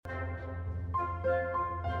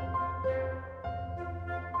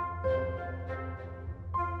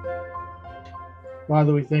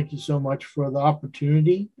Father, we thank you so much for the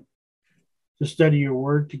opportunity to study your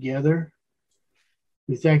word together.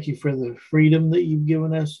 We thank you for the freedom that you've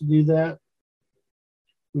given us to do that.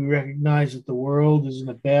 We recognize that the world is in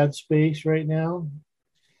a bad space right now,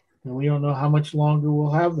 and we don't know how much longer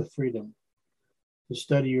we'll have the freedom to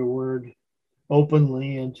study your word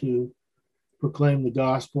openly and to proclaim the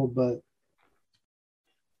gospel. But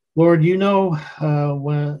Lord, you know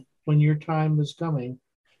when your time is coming,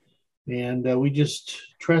 and we just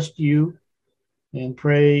trust you and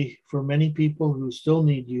pray for many people who still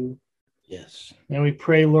need you. Yes. And we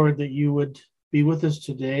pray, Lord, that you would be with us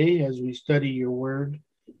today as we study your word,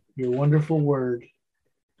 your wonderful word.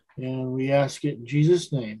 And we ask it in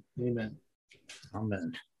Jesus' name. Amen.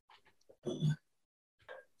 Amen.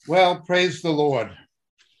 Well, praise the Lord.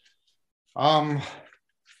 It's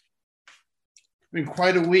been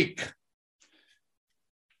quite a week.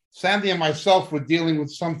 Sandy and myself were dealing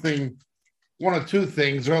with one or two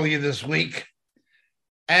things earlier this week.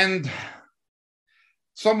 And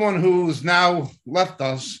someone who's now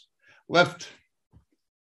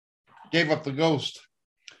gave up the ghost,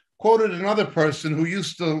 quoted another person who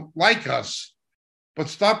used to like us, but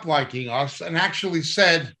stopped liking us, and actually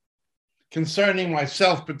said, concerning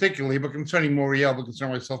myself particularly, but concerning Moriel, but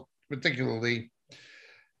concerning myself particularly,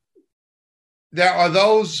 there are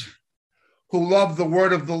those who love the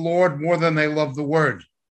word of the Lord more than they love the word.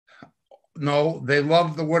 No, they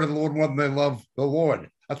love the word of the Lord more than they love the Lord.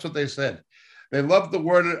 That's what they said. They love the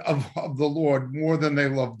word of the Lord more than they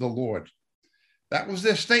love the Lord. That was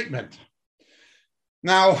their statement.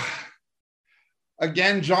 Now,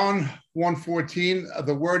 again, John 1:14,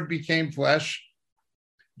 the word became flesh.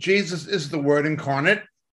 Jesus is the word incarnate.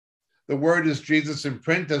 The word is Jesus in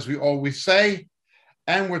print, as we always say.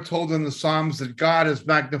 And we're told in the Psalms that God has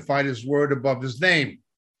magnified his word above his name.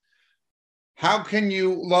 How can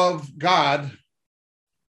you love God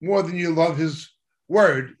more than you love his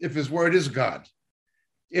word if his word is God?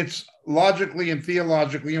 It's logically and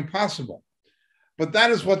theologically impossible. But that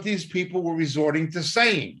is what these people were resorting to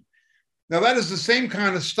saying. Now, that is the same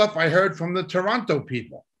kind of stuff I heard from the Toronto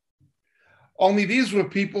people. Only these were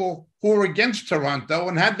people who were against Toronto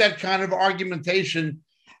and had that kind of argumentation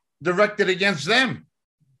directed against them.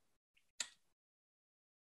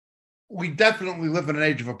 We definitely live in an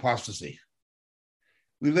age of apostasy.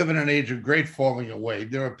 We live in an age of great falling away.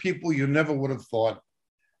 There are people you never would have thought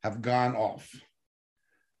have gone off.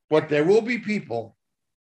 But there will be people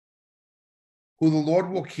who the Lord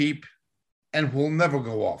will keep and will never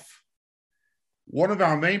go off. One of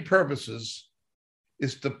our main purposes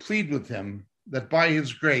is to plead with him that by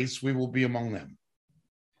his grace we will be among them.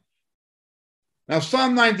 Now,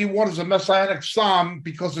 Psalm 91 is a messianic psalm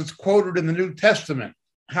because it's quoted in the New Testament,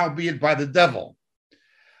 howbeit by the devil.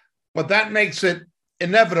 But that makes it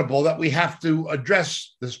inevitable that we have to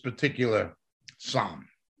address this particular psalm.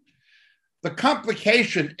 The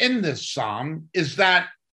complication in this psalm is that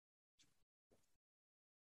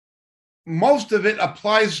most of it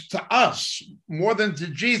applies to us more than to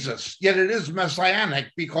Jesus, yet it is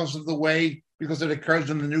messianic because it occurs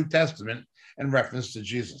in the New Testament in reference to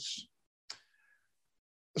Jesus.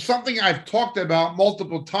 Something I've talked about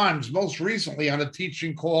multiple times, most recently on a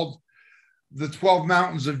teaching called The 12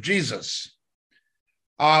 Mountains of Jesus,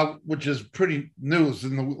 which is pretty news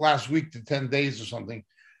in the last week to 10 days or something,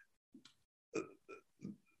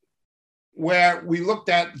 where we looked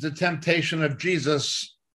at the temptation of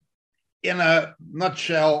Jesus in a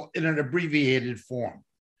nutshell, in an abbreviated form.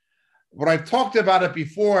 But I've talked about it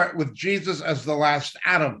before with Jesus as the last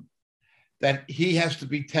Adam, that he has to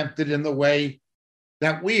be tempted in the way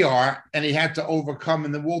that we are, and he had to overcome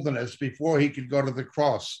in the wilderness before he could go to the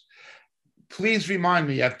cross. Please remind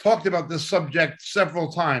me, I've talked about this subject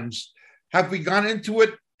several times. Have we gone into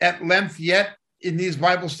it at length yet in these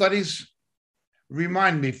Bible studies?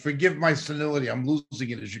 Remind me, forgive my senility. I'm losing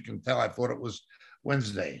it, as you can tell. I thought it was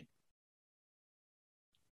Wednesday.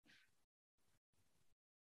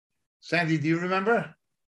 Sandy, do you remember?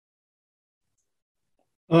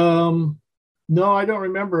 No, I don't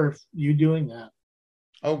remember you doing that.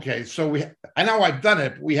 Okay, so I know I've done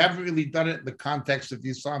it, but we haven't really done it in the context of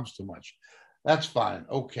these Psalms too much. That's fine.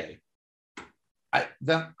 Okay.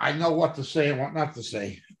 Then I know what to say and what not to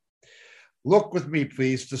say. Look with me,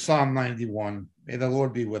 please, to Psalm 91. May the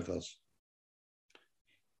Lord be with us.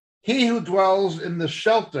 He who dwells in the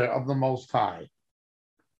shelter of the Most High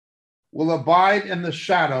will abide in the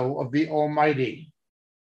shadow of the Almighty.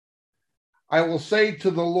 I will say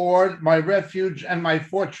to the Lord, my refuge and my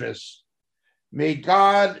fortress, may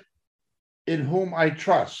God in whom I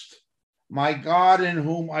trust, my God in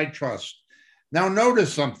whom I trust. Now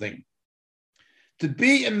notice something. To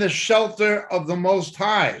be in the shelter of the Most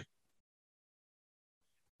High,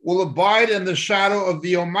 will abide in the shadow of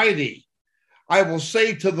the Almighty. I will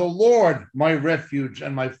say to the Lord, my refuge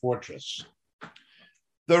and my fortress.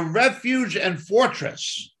 The refuge and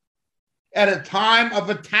fortress at a time of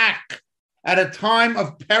attack, at a time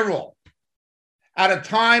of peril, at a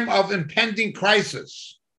time of impending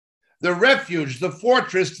crisis. The refuge, the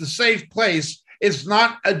fortress, the safe place is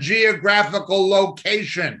not a geographical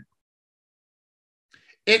location.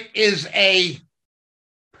 It is a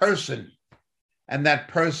person, and that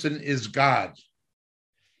person is God.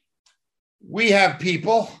 We have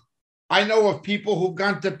people, I know of people who've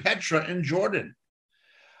gone to Petra in Jordan.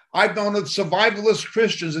 I've known of survivalist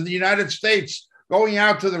Christians in the United States going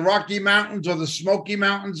out to the Rocky Mountains or the Smoky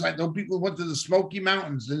Mountains. I know people who went to the Smoky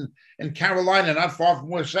Mountains in Carolina, not far from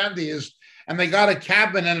where Sandy is, and they got a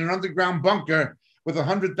cabin and an underground bunker with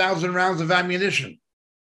 100,000 rounds of ammunition.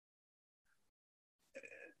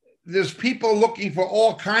 There's people looking for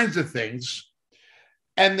all kinds of things,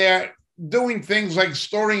 and they're doing things like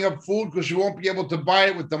storing up food because you won't be able to buy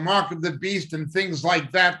it with the mark of the beast and things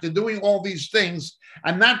like that. They're doing all these things,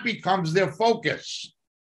 and that becomes their focus.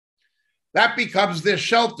 That becomes their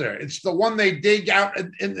shelter. It's the one they dig out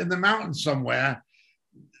in the mountains somewhere.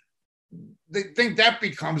 They think that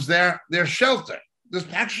becomes their shelter. There's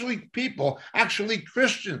actually people, actually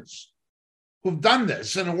Christians, who've done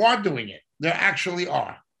this and who are doing it. There actually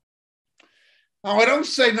are. Now, I don't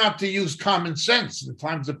say not to use common sense in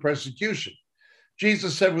times of persecution.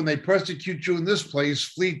 Jesus said, when they persecute you in this place,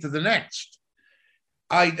 flee to the next.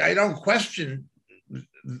 I don't question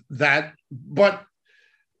that, but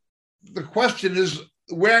the question is,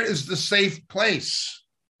 where is the safe place?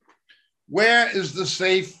 Where is the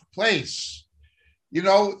safe place? You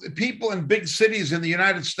know, people in big cities in the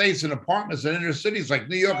United States, in apartments in inner cities like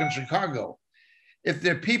New York and Chicago, if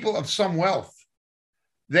they're people of some wealth,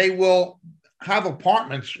 they will have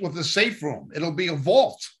apartments with a safe room. It'll be a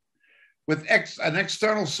vault with an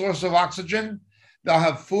external source of oxygen. They'll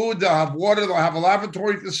have food, they'll have water, they'll have a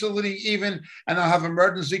laboratory facility even, and they'll have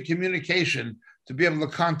emergency communication to be able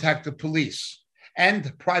to contact the police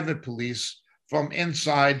and private police from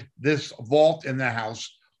inside this vault in their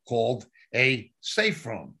house called a safe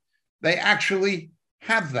room. They actually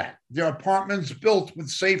have that. There are apartments built with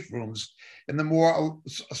safe rooms in the more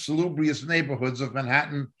salubrious neighborhoods of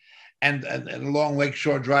Manhattan and along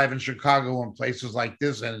Lakeshore Drive in Chicago and places like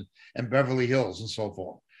this and Beverly Hills and so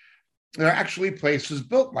forth. There are actually places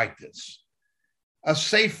built like this. A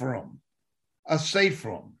safe room, a safe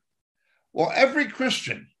room. Well, every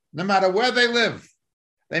Christian, no matter where they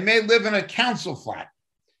may live in a council flat.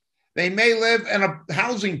 They may live in a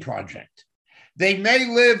housing project. They may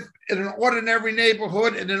live in an ordinary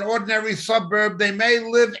neighborhood, in an ordinary suburb. They may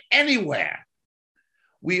live anywhere.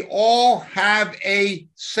 We all have a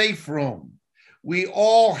safe room. We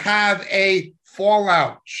all have a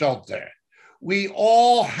fallout shelter. We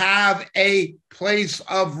all have a place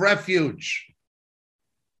of refuge.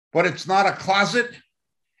 But it's not a closet.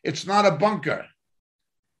 It's not a bunker.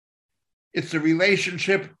 It's a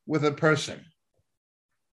relationship with a person.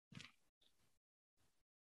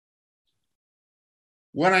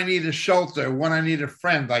 When I need a shelter, when I need a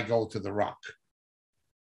friend, I go to the rock.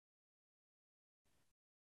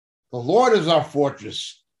 The Lord is our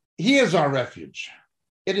fortress. He is our refuge.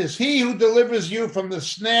 It is he who delivers you from the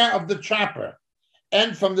snare of the trapper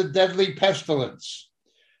and from the deadly pestilence.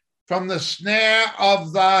 From the snare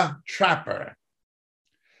of the trapper.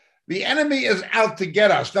 The enemy is out to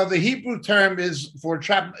get us. Now, the Hebrew term is for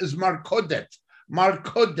trap is markodet,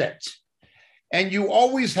 markodet. And you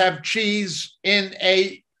always have cheese in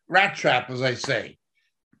a rat trap, as I say.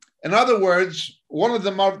 In other words, one of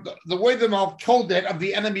the way the malkodet of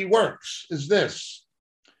the enemy works is this.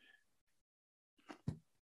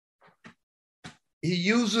 He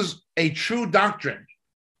uses a true doctrine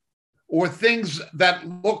or things that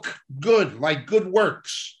look good, like good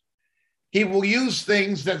works. He will use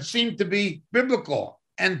things that seem to be biblical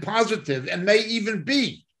and positive and may even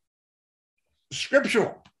be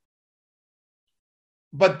scriptural.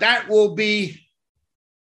 But that will be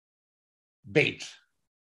bait.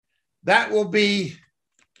 That will be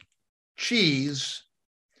cheese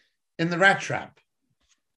in the rat trap.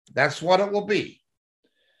 That's what it will be.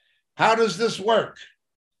 How does this work?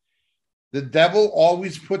 The devil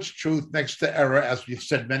always puts truth next to error, as we've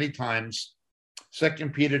said many times. 2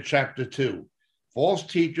 Peter chapter 2. False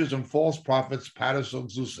teachers and false prophets,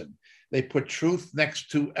 paradoxusin. They put truth next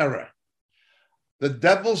to error. The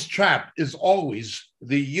devil's trap is always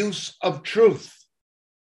the use of truth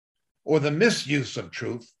or the misuse of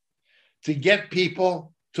truth to get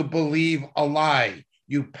people to believe a lie.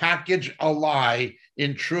 you package a lie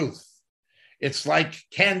in truth. It's like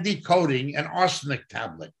candy coating an arsenic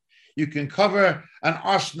tablet. You can cover an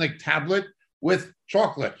arsenic tablet with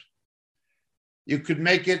chocolate. You could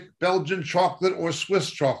make it Belgian chocolate or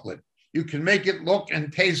Swiss chocolate. You can make it look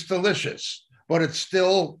and taste delicious, but it's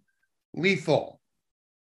still lethal.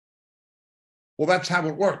 Well, that's how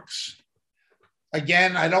it works.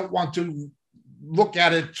 Again, I don't want to look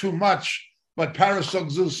at it too much, but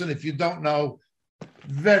Parasoxusin, if you don't know,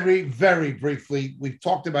 very, very briefly, we've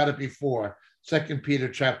talked about it before, 2 Peter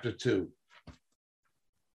chapter 2.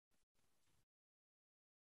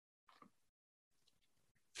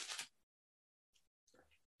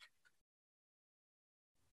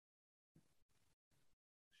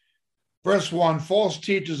 Verse 1, false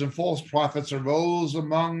teachers and false prophets arose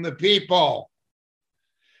among the people,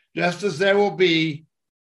 just as there will be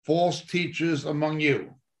false teachers among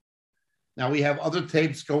you. Now we have other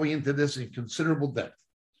tapes going into this in considerable depth.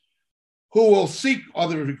 Who will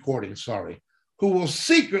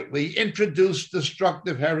secretly introduce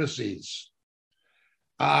destructive heresies.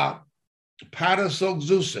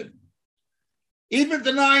 Parasoxusin, even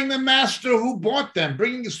denying the master who bought them,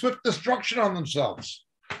 bringing swift destruction on themselves.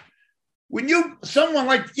 When someone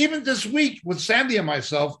like even this week with Sandy and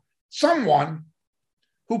myself, someone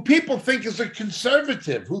who people think is a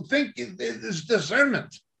conservative, who think is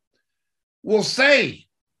discernment, will say,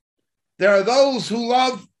 there are those who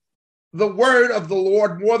love the word of the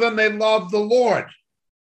Lord more than they love the Lord.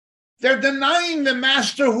 They're denying the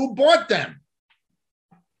master who bought them.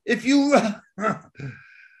 If you,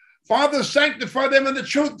 Father, sanctify them in the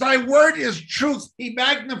truth, thy word is truth. He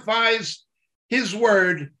magnifies his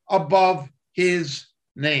word above his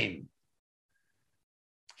name.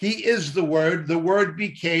 He is the word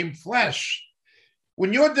became flesh.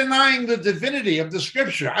 When you're denying the divinity of the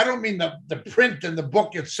scripture, I don't mean the print and the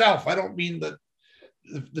book itself. I don't mean the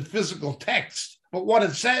physical text, but what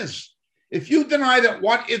it says. If you deny that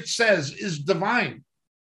what it says is divine,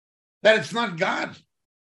 that it's not God,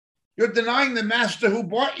 you're denying the master who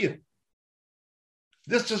bought you.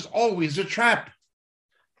 This is always a trap.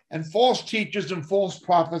 And false teachers and false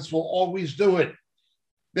prophets will always do it.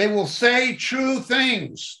 They will say true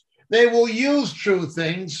things. They will use true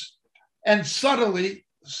things and subtly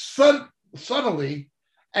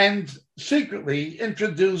and secretly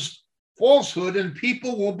introduce falsehood, and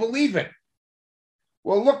people will believe it.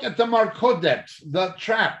 Well, look at the Markodet, the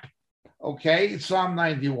trap, okay? Psalm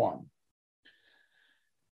 91.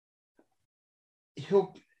 He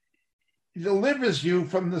delivers you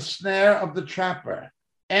from the snare of the trapper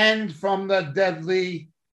and from the deadly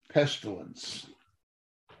pestilence.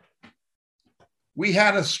 We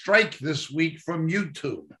had a strike this week from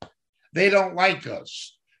YouTube. They don't like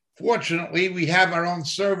us. Fortunately, we have our own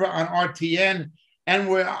server on RTN, and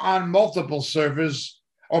we're on multiple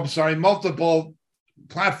multiple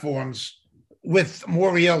platforms with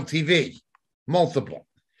Moriel TV, multiple,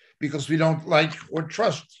 because we don't like or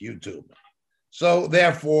trust YouTube. So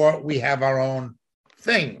therefore, we have our own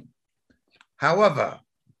thing. However,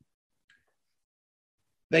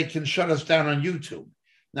 they can shut us down on YouTube.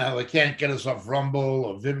 Now, they can't get us off Rumble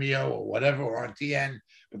or Vimeo or whatever, or RTN,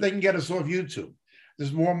 but they can get us off YouTube.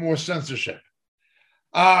 There's more and more censorship.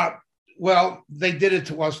 Well, they did it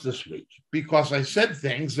to us this week because I said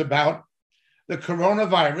things about the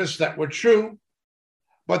coronavirus that were true,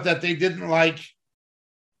 but that they didn't like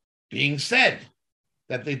being said,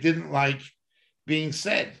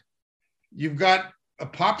 You've got a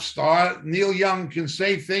pop star, Neil Young, can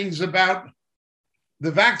say things about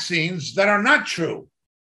the vaccines that are not true,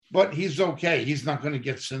 but he's okay. He's not going to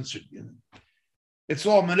get censored. It's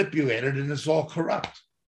all manipulated and it's all corrupt.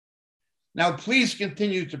 Now, please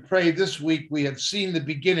continue to pray. This week we have seen the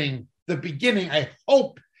beginning. I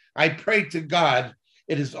hope, I pray to God,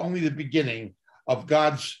 it is only the beginning of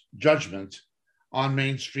God's judgment on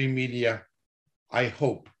mainstream media. I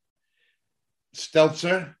hope.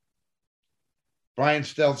 Brian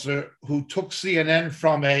Stelter, who took CNN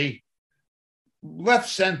from a left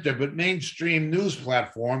center but mainstream news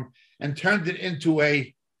platform and turned it into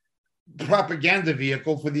a propaganda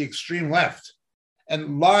vehicle for the extreme left,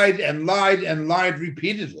 and lied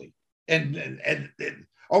repeatedly, and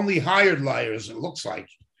only hired liars, it looks like,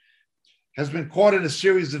 has been caught in a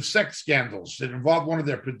series of sex scandals that involved one of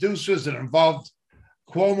their producers, that involved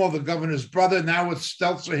Cuomo, the governor's brother. Now it's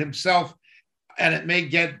Stelter himself, and it may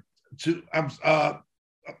get to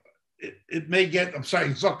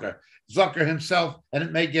Zucker himself, and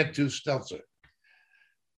it may get to Stelter.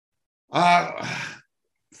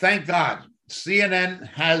 Thank God, CNN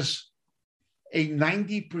has a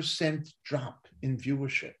 90% drop in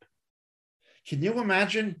viewership. Can you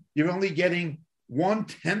imagine? You're only getting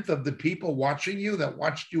 1/10 of the people watching you that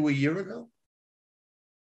watched you a year ago?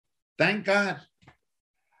 Thank God.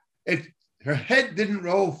 Her head didn't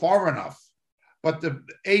roll far enough, but the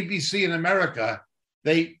ABC in America,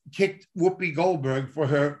 they kicked Whoopi Goldberg for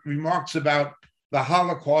her remarks about the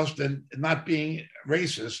Holocaust and not being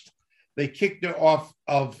racist. They kicked her off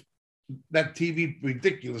of that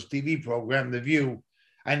ridiculous TV program, The View.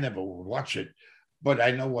 I never would watch it, but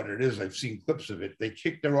I know what it is. I've seen clips of it. They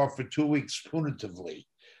kicked her off for 2 weeks punitively.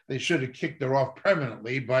 They should have kicked her off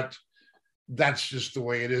permanently, but that's just the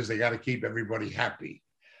way it is. They got to keep everybody happy.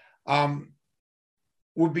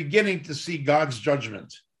 We're beginning to see God's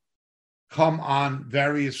judgment come on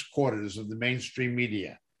various quarters of the mainstream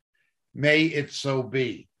media. May it so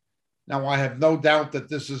be. Now, I have no doubt that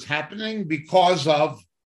this is happening because of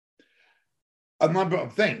a number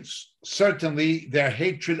of things. Certainly, their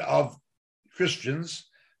hatred of Christians.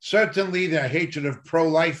 Certainly, their hatred of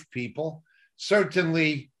pro-life people.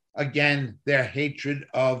 Certainly, again, their hatred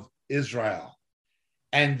of Israel.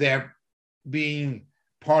 And their being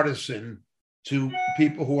partisan to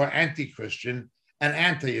people who are anti-Christian and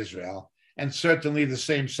anti-Israel, and certainly the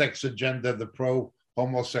same-sex agenda, the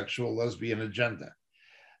pro-homosexual lesbian agenda.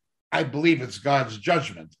 I believe it's God's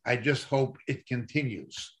judgment. I just hope it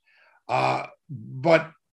continues.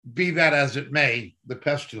 But be that as it may, the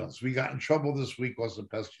pestilence. We got in trouble this week because of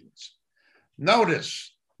pestilence.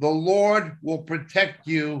 Notice, the Lord will protect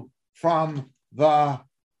you from the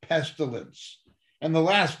pestilence. In the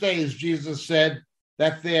last days, Jesus said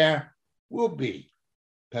that there will be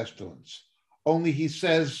pestilence. Only he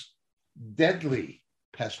says deadly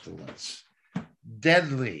pestilence.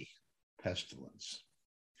 Deadly pestilence.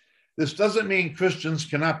 This doesn't mean Christians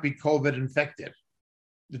cannot be COVID infected.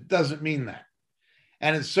 It doesn't mean that.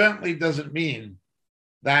 And it certainly doesn't mean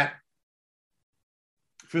that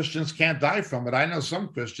Christians can't die from it. I know some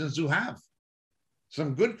Christians who have,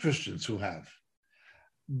 some good Christians who have.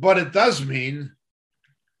 But it does mean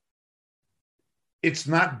it's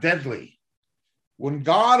not deadly. When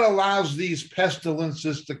God allows these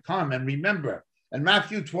pestilences to come, and remember, in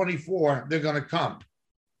Matthew 24, they're going to come.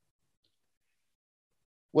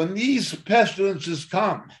 When these pestilences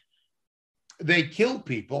come, they kill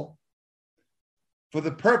people for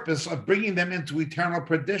the purpose of bringing them into eternal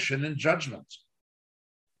perdition and judgment.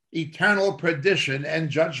 Eternal perdition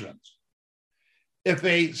and judgment. If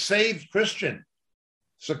a saved Christian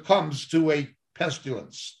succumbs to a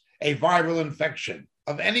pestilence, a viral infection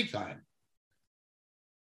of any kind,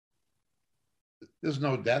 there's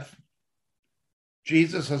no death.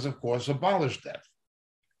 Jesus has, of course, abolished death.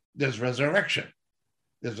 There's resurrection.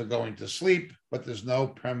 There's a going to sleep, but there's no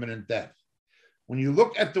permanent death. When you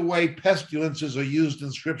look at the way pestilences are used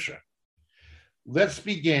in Scripture, let's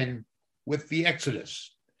begin with the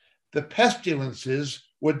Exodus. The pestilences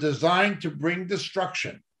were designed to bring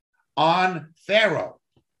destruction on Pharaoh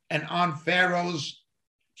and on Pharaoh's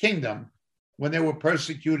kingdom when they were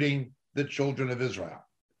persecuting the children of Israel.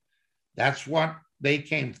 That's what they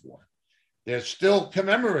came for. They're still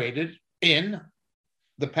commemorated in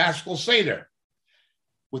the Paschal Seder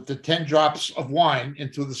with the 10 drops of wine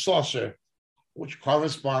into the saucer, which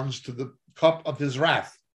corresponds to the cup of his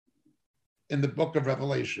wrath in the book of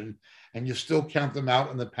Revelation. And you still count them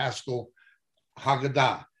out in the Paschal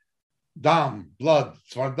Haggadah. Dam, blood,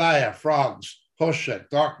 Svardiah, frogs, Hoshek,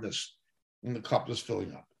 darkness, and the cup is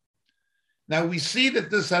filling up. Now we see that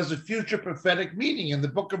this has a future prophetic meaning in the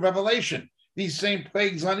book of Revelation. These same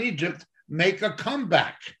plagues on Egypt make a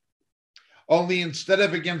comeback. Only instead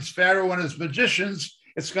of against Pharaoh and his magicians,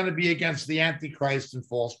 it's going to be against the Antichrist and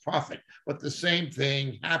false prophet. But the same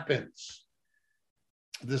thing happens.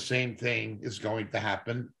 The same thing is going to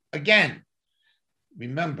happen again.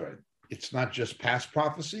 Remember, it's not just past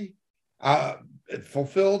prophecy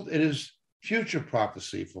fulfilled, it is future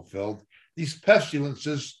prophecy fulfilled. These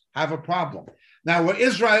pestilences have a problem. Now,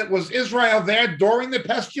 was Israel there during the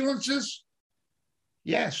pestilences?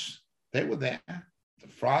 Yes, they were there. The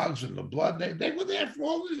frogs and the blood, they were there for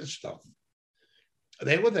all of this stuff.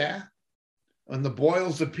 They were there. When the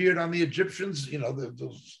boils appeared on the Egyptians, there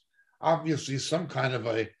was obviously some kind of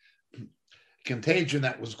a contagion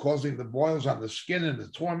that was causing the boils on the skin and the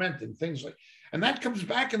torment and things like. And that comes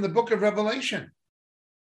back in the book of Revelation.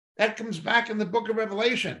 That comes back in the book of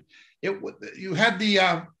Revelation. You had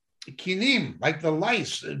the kinim, like the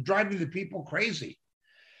lice, driving the people crazy.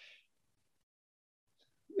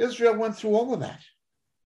 Israel went through all of that.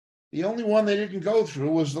 The only one they didn't go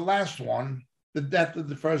through was the last one, the death of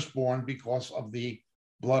the firstborn, because of the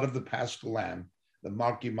blood of the Paschal Lamb. The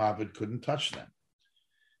Malki Mavid couldn't touch them.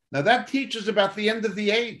 Now that teaches about the end of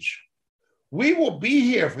the age. We will be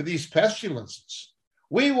here for these pestilences.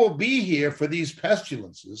 We will be here for these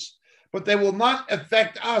pestilences, but they will not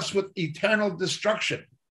affect us with eternal destruction,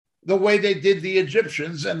 the way they did the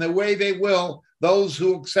Egyptians and the way they will those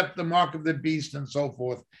who accept the mark of the beast and so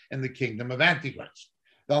forth in the kingdom of Antichrist.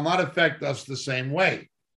 They'll not affect us the same way.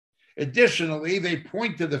 Additionally, they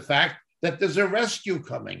point to the fact that there's a rescue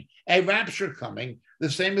coming, a rapture coming, the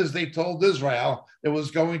same as they told Israel there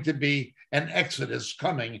was going to be an exodus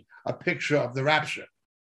coming, a picture of the rapture.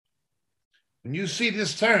 When you see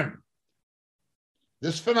this term,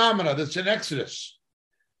 this phenomena that's in Exodus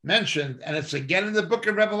mentioned, and it's again in the book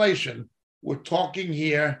of Revelation, we're talking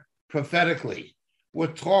here prophetically.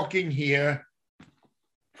 We're talking here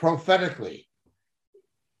prophetically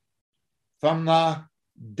from the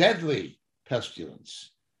deadly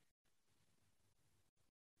pestilence.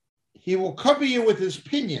 He will cover you with his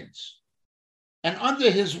pinions, and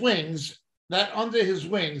under his wings,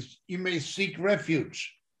 you may seek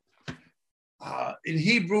refuge. In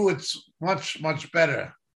Hebrew, it's much, much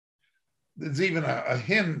better. There's even a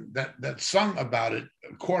hymn that sung about it,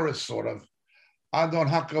 a chorus sort of. Adon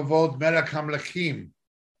hakavod melech hamlechim.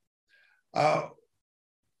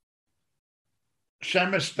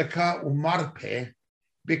 Shemesh daka umarpe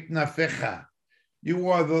biknafecha. You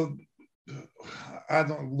are the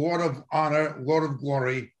Lord of honor, Lord of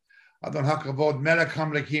glory. Adon hakavod melech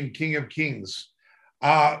hamlechim, King of kings.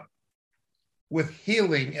 With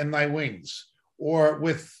healing in thy wings, or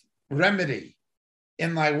with remedy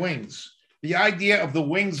in thy wings. The idea of the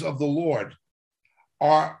wings of the Lord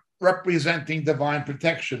are representing divine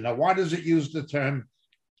protection. Now, why does it use the term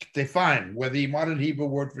define, where the modern Hebrew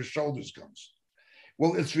word for shoulders comes?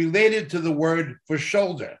 Well, it's related to the word for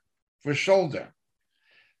shoulder, for shoulder.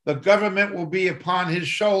 The government will be upon his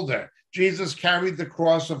shoulder. Jesus carried the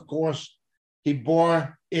cross, of course. He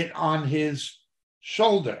bore it on his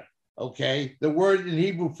shoulder. Okay, the word in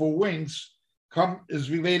Hebrew for wings is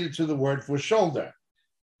related to the word for shoulder.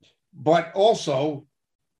 But also,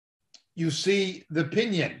 you see the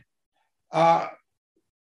pinion.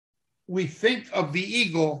 We think of the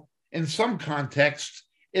eagle in some context,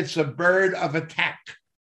 it's a bird of attack.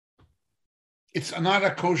 It's not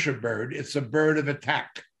a kosher bird, it's a bird of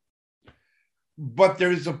attack. But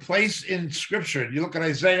there is a place in Scripture, you look at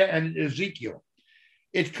Isaiah and Ezekiel,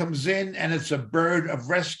 it comes in and it's a bird of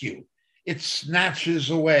rescue. It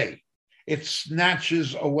snatches away. It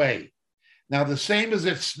snatches away. Now, the same as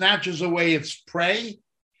it snatches away its prey,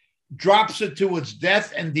 drops it to its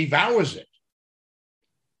death and devours it.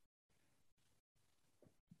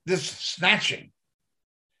 This snatching.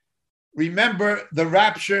 Remember, the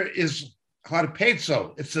rapture is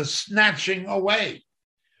harpezo. It's a snatching away.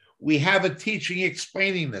 We have a teaching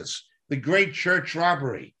explaining this, the great church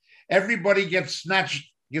robbery. Everybody gets snatched,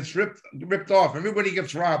 gets ripped off. Everybody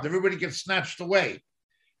gets robbed. Everybody gets snatched away.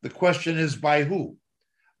 The question is, by who?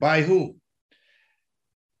 By who?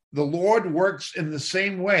 The Lord works in the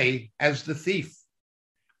same way as the thief.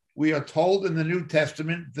 We are told in the New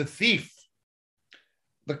Testament, the thief,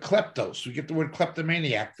 the kleptos, we get the word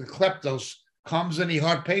kleptomaniac, the kleptos comes and he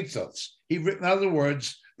harpazos. In other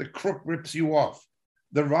words, the crook rips you off.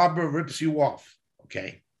 The robber rips you off,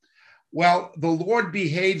 okay? Well, the Lord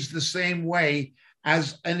behaves the same way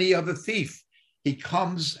as any other thief. He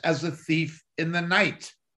comes as a thief in the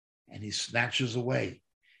night and he snatches away.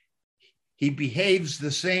 He behaves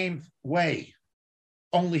the same way,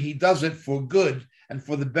 only he does it for good and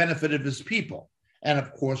for the benefit of his people, and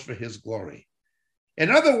of course for his glory. In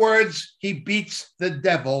other words, he beats the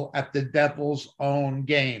devil at the devil's own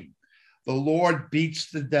game. The Lord beats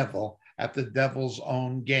the devil at the devil's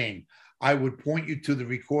own game. I would point you to the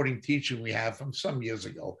recording teaching we have from some years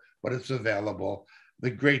ago, but it's available,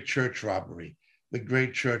 the Great Church Robbery. The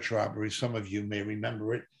Great Church Robbery, some of you may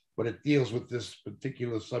remember it, but it deals with this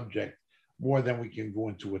particular subject more than we can go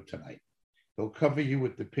into it tonight. He'll cover you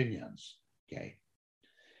with the pinions, okay?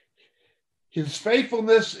 His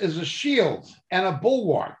faithfulness is a shield and a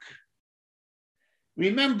bulwark.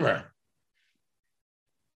 Remember,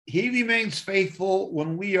 he remains faithful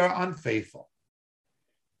when we are unfaithful.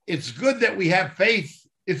 It's good that we have faith.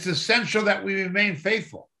 It's essential that we remain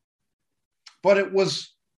faithful. But it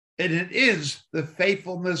is the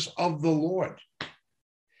faithfulness of the Lord.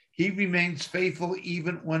 He remains faithful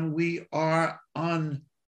even when we are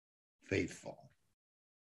unfaithful.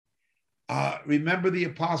 Remember, the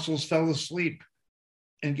apostles fell asleep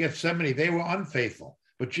in Gethsemane. They were unfaithful,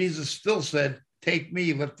 but Jesus still said, "Take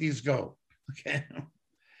me, let these go." Okay.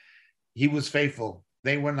 He was faithful.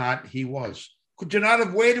 They were not. He was. Could you not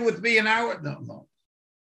have waited with me an hour? No.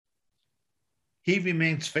 He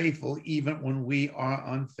remains faithful even when we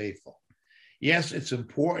are unfaithful. Yes, it's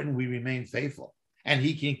important we remain faithful, and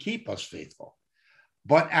he can keep us faithful.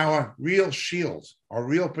 But our real shield, our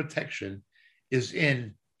real protection is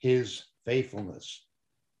in his faithfulness.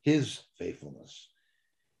 His faithfulness.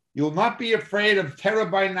 You'll not be afraid of terror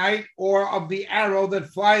by night or of the arrow that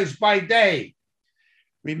flies by day.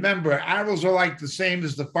 Remember, arrows are like the same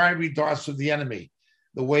as the fiery darts of the enemy,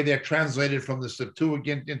 the way they're translated from the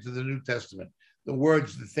Septuagint into the New Testament. The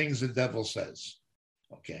words, the things the devil says.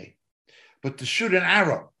 Okay. But to shoot an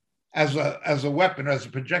arrow as a weapon, as a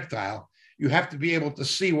projectile, you have to be able to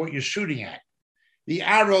see what you're shooting at. The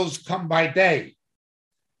arrows come by day.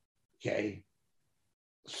 Okay.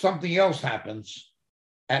 Something else happens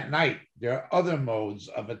at night. There are other modes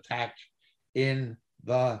of attack in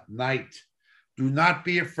the night. Do not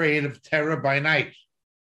be afraid of terror by night.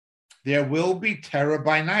 There will be terror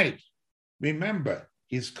by night. Remember,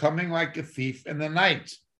 he's coming like a thief in the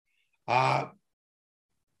night.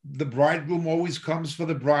 The bridegroom always comes for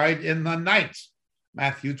the bride in the night.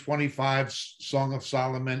 Matthew 25, Song of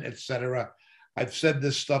Solomon, etc. I've said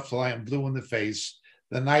this stuff till I am blue in the face.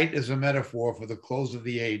 The night is a metaphor for the close of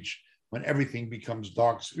the age when everything becomes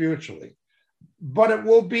dark spiritually. But it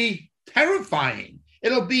will be terrifying.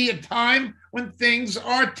 It'll be a time when things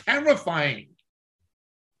are terrifying.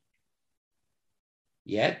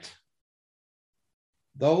 Yet,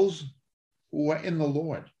 those who are in the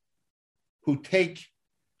Lord, who take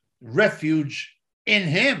refuge in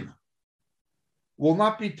him, will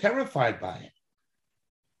not be terrified by it.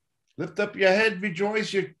 Lift up your head,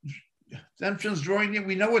 rejoice, your redemption's drawing near.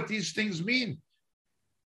 We know what these things mean.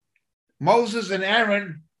 Moses and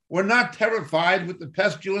Aaron were not terrified with the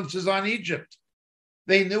pestilences on Egypt.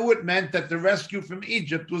 They knew it meant that the rescue from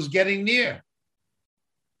Egypt was getting near.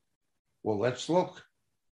 Well, let's look.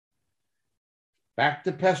 Back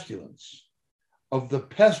to pestilence. Of the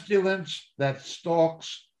pestilence that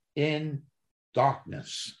stalks in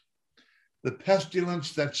darkness. The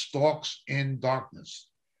pestilence that stalks in darkness.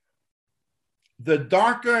 The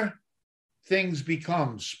darker things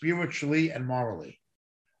become spiritually and morally,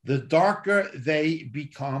 the darker they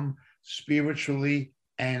become spiritually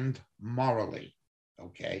and morally,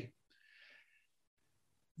 okay?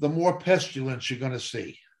 The more pestilence you're going to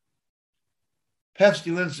see.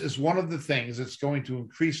 Pestilence is one of the things that's going to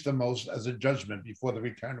increase the most as a judgment before the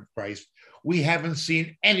return of Christ. We haven't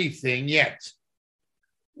seen anything yet.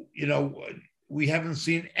 You know, we haven't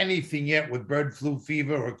seen anything yet with bird flu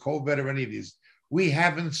fever or COVID or any of these. We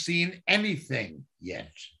haven't seen anything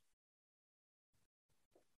yet.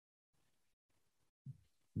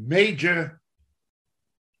 Major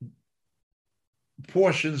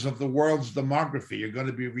portions of the world's demography are going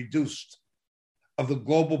to be reduced. Of the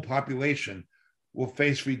global population will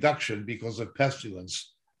face reduction because of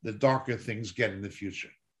pestilence, the darker things get in the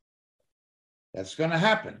future. That's going to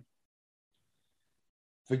happen.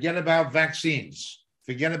 Forget about vaccines.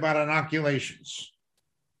 Forget about inoculations.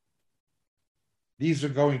 These are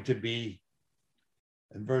going to be,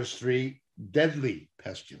 in verse 3, deadly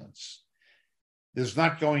pestilence. There's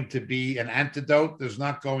not going to be an antidote. There's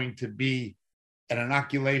not going to be an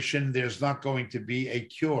inoculation. There's not going to be a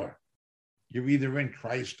cure. You're either in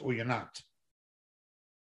Christ or you're not.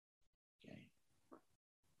 Okay.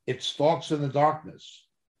 It stalks in the darkness.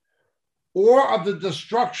 Or of the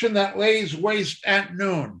destruction that lays waste at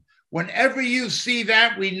noon. Whenever you see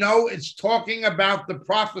that, we know it's talking about the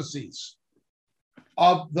prophecies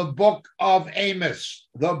of the book of Amos,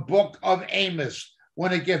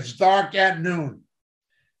 when it gets dark at noon.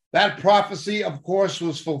 That prophecy, of course,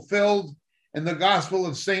 was fulfilled in the Gospel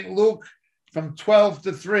of St. Luke from 12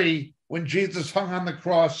 to 3, when Jesus hung on the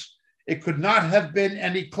cross. It could not have been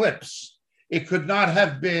an eclipse. It could not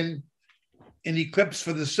have been an eclipse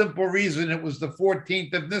for the simple reason it was the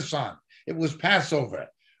 14th of Nisan. It was Passover.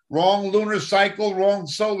 Wrong lunar cycle, wrong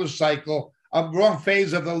solar cycle, wrong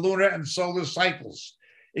phase of the lunar and solar cycles.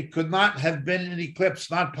 It could not have been an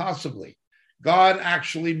eclipse, not possibly. God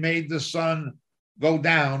actually made the sun go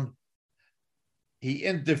down. He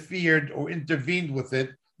interfered or intervened with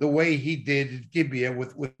it the way he did at Gibeah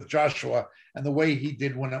with Joshua and the way he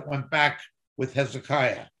did when it went back with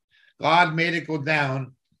Hezekiah. God made it go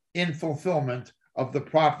down in fulfillment of the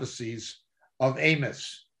prophecies of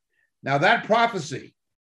Amos. Now that prophecy,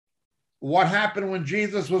 what happened when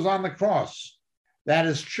Jesus was on the cross, that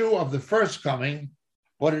is true of the first coming,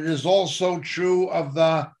 but it is also true of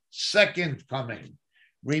the second coming.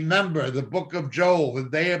 Remember the book of Joel, the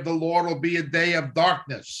day of the Lord will be a day of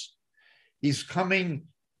darkness. He's coming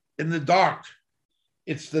in the dark.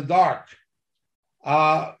 It's the dark.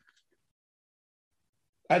 I'd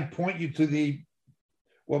point you to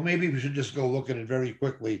well, maybe we should just go look at it very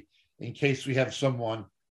quickly in case we have someone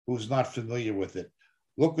who's not familiar with it.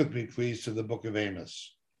 Look with me, please, to the book of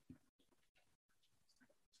Amos.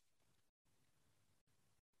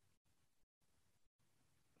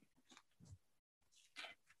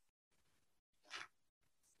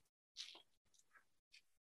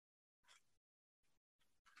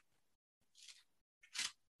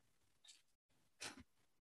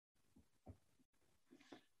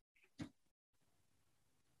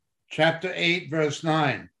 chapter 8, verse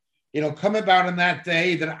 9. It'll come about in that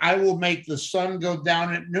day that I will make the sun go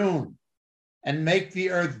down at noon and make the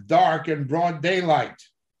earth dark in broad daylight.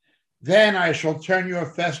 Then I shall turn your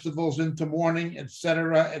festivals into mourning,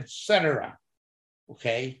 etc., etc.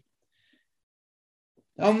 Okay.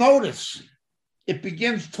 Now notice, it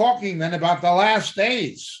begins talking then about the last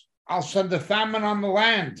days. I'll send a famine on the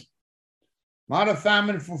land. Not a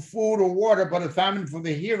famine for food or water, but a famine for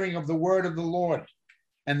the hearing of the word of the Lord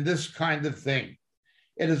and this kind of thing.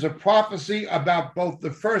 It is a prophecy about both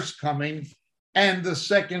the first coming and the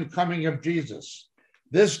second coming of Jesus.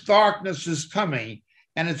 This darkness is coming,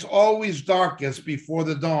 and it's always darkest before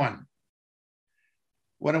the dawn.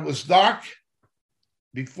 When it was dark,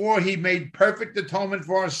 before he made perfect atonement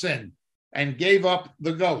for our sin and gave up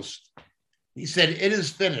the ghost, he said, "It is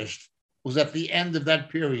finished," was at the end of that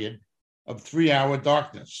period of 3-hour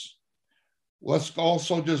darkness. Let's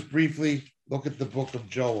also just briefly look at the book of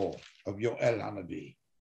Joel, of Yoel Hanavi.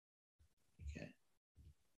 Okay.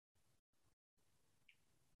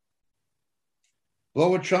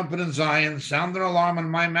 Blow a trumpet in Zion, sound an alarm on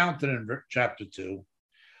my mountain in chapter 2.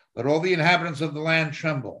 Let all the inhabitants of the land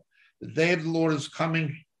tremble. The day of the Lord is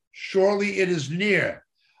coming. Surely it is near,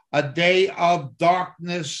 a day of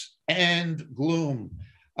darkness and gloom.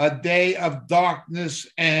 A day of darkness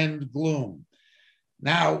and gloom.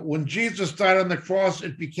 Now, when Jesus died on the cross,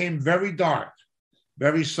 it became very dark,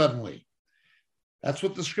 very suddenly. That's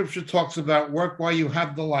what the scripture talks about. Work while you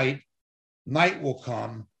have the light. Night will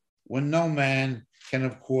come when no man can,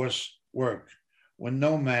 of course, work. When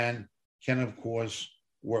no man can, of course,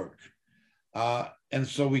 work. And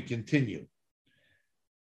so we continue.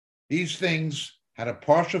 These things had a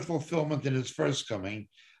partial fulfillment in his first coming,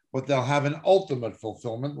 but they'll have an ultimate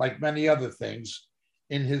fulfillment, like many other things,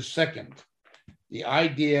 in his second. The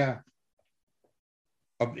idea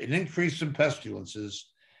of an increase in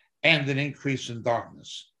pestilences and an increase in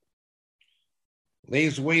darkness.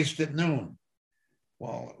 Lays waste at noon.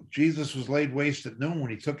 Well, Jesus was laid waste at noon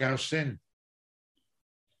when he took our sin.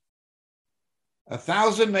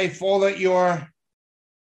 1,000 may fall at your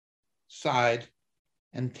side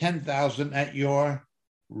and 10,000 at your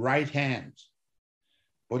right hand,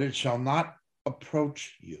 but it shall not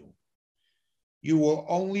approach you. You will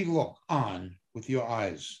only look on with your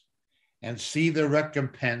eyes and see the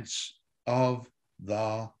recompense of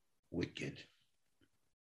the wicked.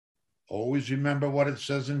 Always remember what it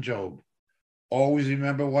says in Job. Always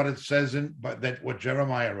remember what it says in what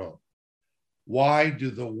Jeremiah wrote. Why do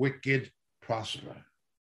the wicked prosper?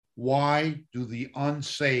 Why do the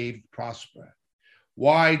unsaved prosper?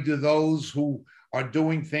 Why do those who are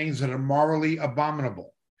doing things that are morally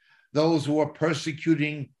abominable, those who are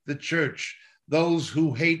persecuting the church, those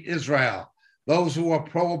who hate Israel, those who are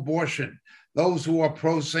pro-abortion, those who are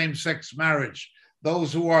pro-same-sex marriage,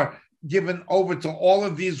 those who are given over to all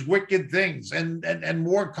of these wicked things and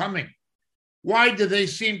more coming, why do they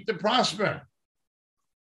seem to prosper?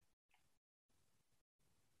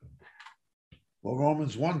 Well,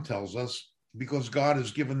 Romans 1 tells us because God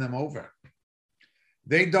has given them over.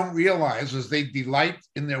 They don't realize as they delight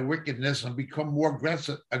in their wickedness and become more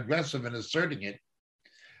aggressive in asserting it,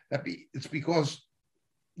 that it's because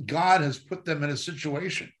God has put them in a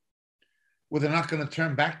situation where they're not going to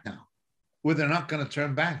turn back now, where they're not going to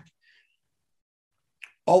turn back.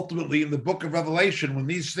 Ultimately, in the book of Revelation, when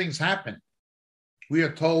these things happen, we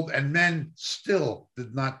are told, and men still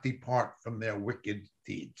did not depart from their wicked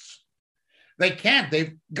deeds. They can't.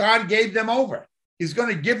 God gave them over. He's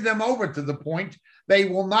going to give them over to the point they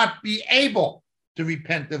will not be able to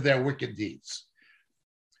repent of their wicked deeds.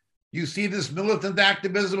 You see this militant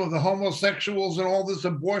activism of the homosexuals and all this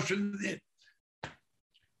abortion.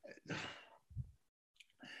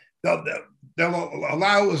 They'll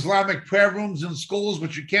allow Islamic prayer rooms in schools,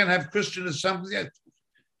 but you can't have Christian assemblies.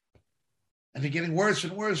 And they're getting worse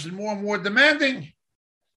and worse and more demanding.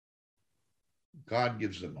 God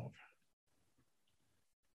gives them over.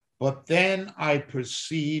 But then I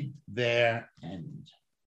perceived their end.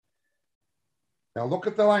 Now look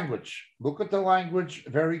at the language. Look at the language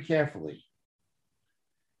very carefully.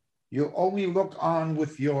 You only look on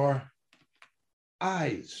with your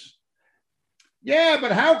eyes. Yeah,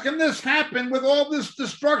 but how can this happen with all this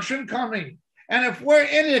destruction coming? And if we're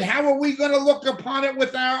in it, how are we going to look upon it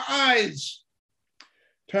with our eyes?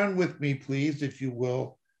 Turn with me, please, if you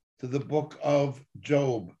will, to the book of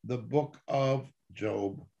Job. The book of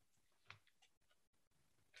Job.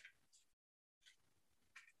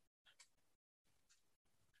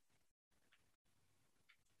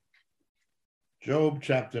 Job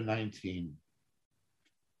chapter 19.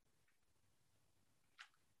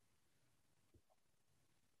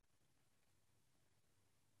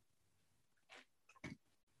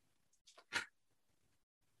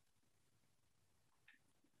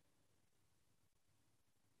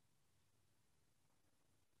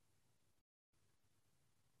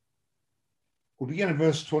 We'll begin in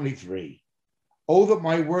verse 23. Oh, that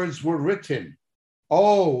my words were written.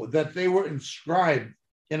 Oh, that they were inscribed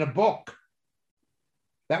in a book,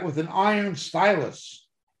 that with an iron stylus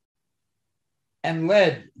and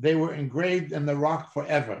lead they were engraved in the rock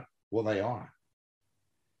forever. Well, they are.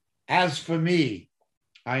 As for me,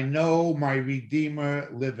 I know my Redeemer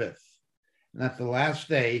liveth, and at the last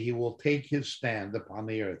day he will take his stand upon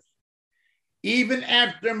the earth. Even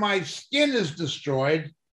after my skin is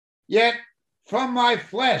destroyed, yet from my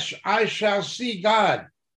flesh I shall see God,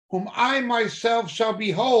 whom I myself shall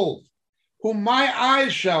behold, whom my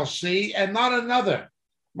eyes shall see, and not another.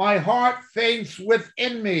 My heart faints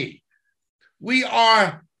within me. We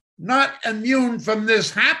are not immune from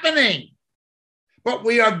this happening, but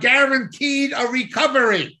we are guaranteed a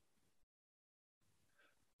recovery.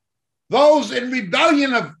 Those in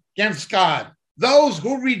rebellion against God, those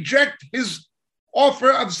who reject his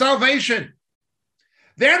offer of salvation,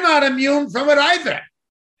 they're not immune from it either.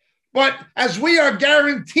 But as we are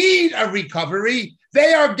guaranteed a recovery,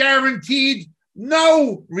 they are guaranteed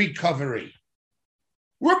no recovery.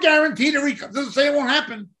 We're guaranteed a recovery. Doesn't say it won't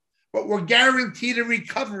happen, but we're guaranteed a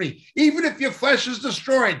recovery. Even if your flesh is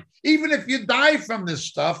destroyed, even if you die from this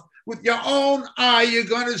stuff, with your own eye, you're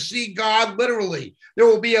going to see God literally. There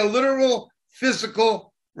will be a literal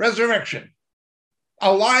physical resurrection,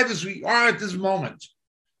 alive as we are at this moment,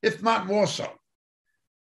 if not more so.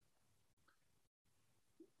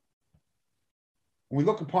 When we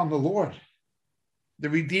look upon the Lord, the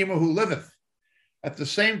Redeemer who liveth, at the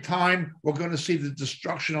same time, we're going to see the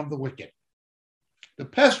destruction of the wicked. The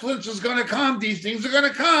pestilence is going to come. These things are going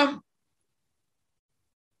to come.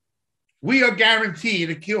 We are guaranteed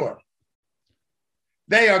a cure.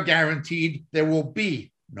 They are guaranteed there will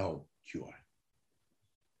be no cure.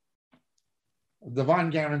 A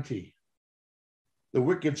divine guarantee. The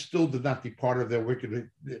wicked still did not depart of their wicked.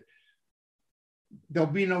 There'll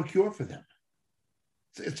be no cure for them.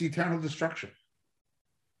 It's eternal destruction.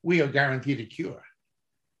 We are guaranteed a cure.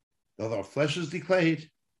 Though our flesh is decayed,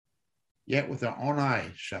 yet with our own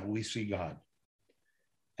eyes shall we see God.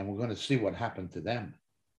 And we're going to see what happened to them.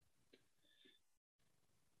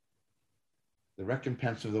 The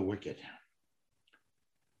recompense of the wicked.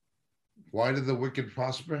 Why did the wicked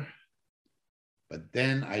prosper? But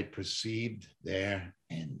then I perceived their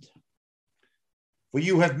end. For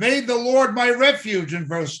you have made the Lord my refuge, in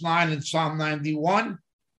verse 9 in Psalm 91,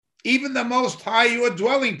 even the Most High your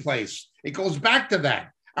dwelling place. It goes back to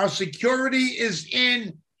that. Our security is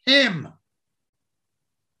in him.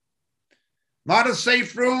 Not a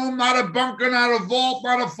safe room, not a bunker, not a vault,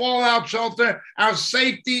 not a fallout shelter. Our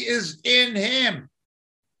safety is in him.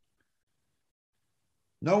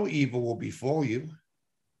 No evil will befall you,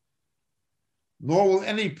 nor will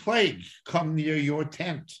any plague come near your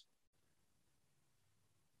tent.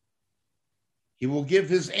 He will give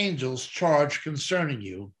his angels charge concerning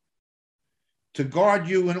you, to guard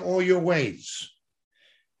you in all your ways.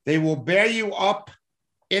 They will bear you up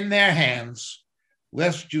in their hands,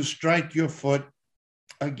 lest you strike your foot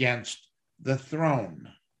against the throne.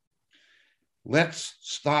 Let's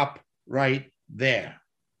stop right there.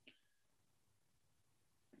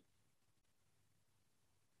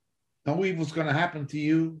 No evil's going to happen to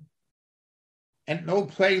you, and no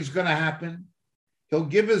plague's going to happen. He'll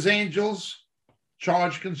give his angels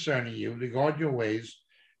charge concerning you to guard your ways.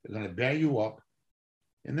 They're going to bear you up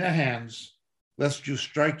in their hands, lest you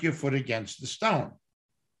strike your foot against the stone.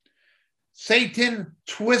 Satan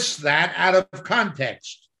twists that out of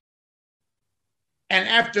context. And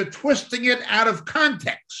after twisting it out of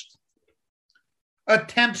context,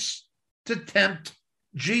 attempts to tempt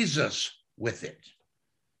Jesus with it.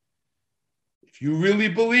 If you really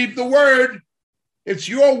believe the word, it's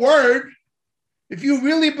your word. If you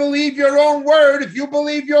really believe your own word, if you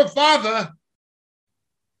believe your Father,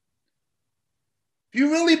 if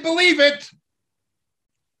you really believe it,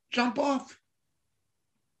 jump off.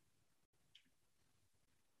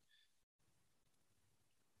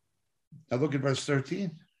 Now look at verse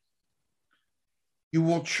 13. You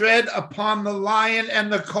will tread upon the lion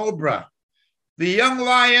and the cobra, the young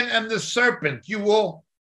lion and the serpent you will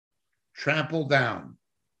trample down.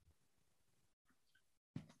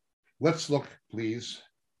 Let's look, please,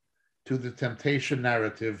 to the temptation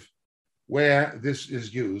narrative where this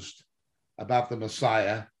is used about the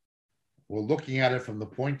Messiah. We're looking at it from the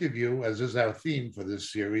point of view, as is our theme for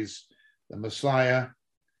this series, the Messiah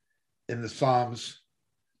in the Psalms,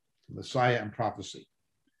 Messiah and prophecy.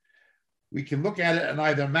 We can look at it in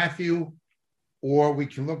either Matthew or we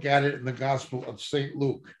can look at it in the Gospel of St.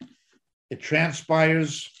 Luke. It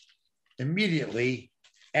transpires immediately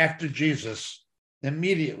after Jesus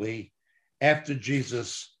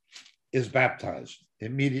is baptized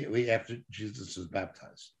immediately after Jesus is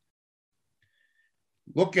baptized.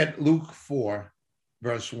 Look at Luke 4,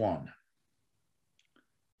 verse 1.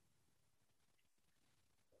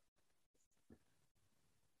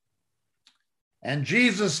 And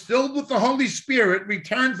Jesus, filled with the Holy Spirit,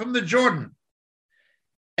 returned from the Jordan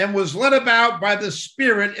and was led about by the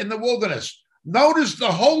Spirit in the wilderness. Notice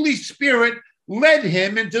the Holy Spirit led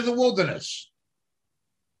him into the wilderness.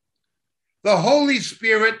 The Holy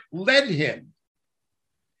Spirit led him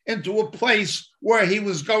into a place where he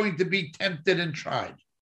was going to be tempted and tried.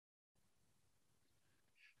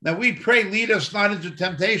 Now we pray, lead us not into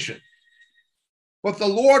temptation. But the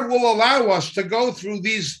Lord will allow us to go through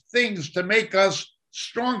these things to make us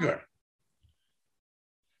stronger.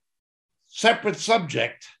 Separate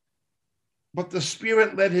subject, but the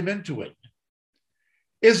Spirit led him into it.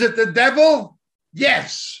 Is it the devil?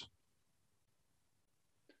 Yes.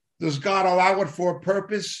 Does God allow it for a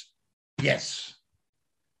purpose? Yes.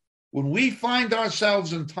 When we find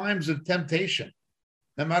ourselves in times of temptation,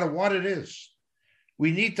 no matter what it is,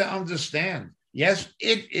 we need to understand, yes,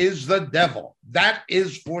 it is the devil. That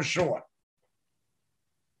is for sure.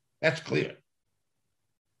 That's clear.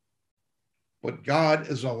 But God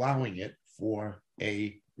is allowing it for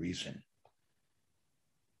a reason.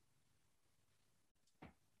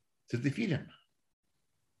 To defeat him.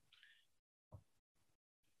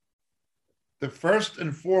 The first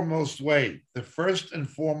and foremost way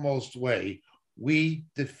we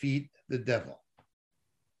defeat the devil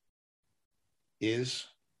is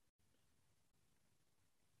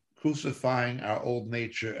crucifying our old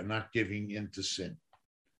nature and not giving in to sin.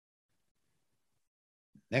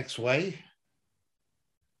 Next way,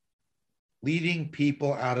 leading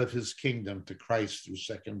people out of his kingdom to Christ through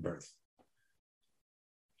second birth.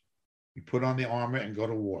 We put on the armor and go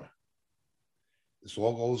to war. This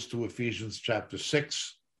all goes to Ephesians chapter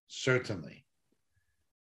 6, certainly.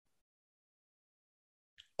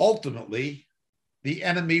 Ultimately, the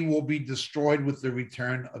enemy will be destroyed with the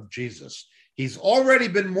return of Jesus. He's already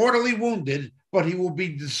been mortally wounded, but he will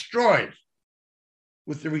be destroyed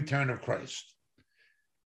with the return of Christ.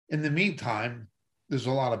 In the meantime, there's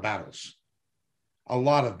a lot of battles. A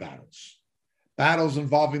lot of battles. Battles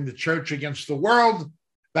involving the church against the world,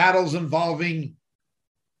 battles involving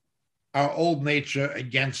our old nature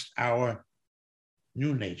against our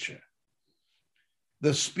new nature.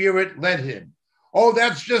 The Spirit led him. Oh,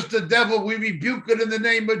 that's just the devil. We rebuke it in the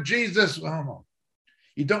name of Jesus. Oh, no.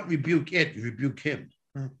 You don't rebuke it, you rebuke him.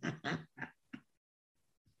 The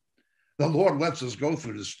Lord lets us go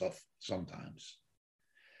through this stuff sometimes.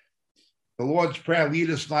 The Lord's Prayer, lead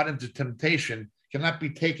us not into temptation, cannot be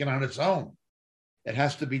taken on its own. It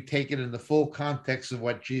has to be taken in the full context of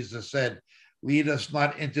what Jesus said. Lead us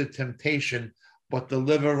not into temptation, but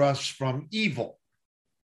deliver us from evil,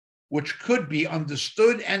 which could be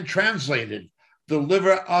understood and translated.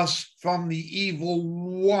 Deliver us from the evil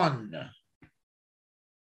one.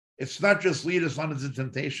 It's not just lead us not into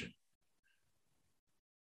temptation,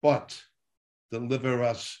 but deliver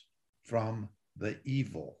us from the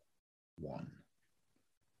evil one.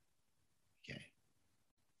 Okay.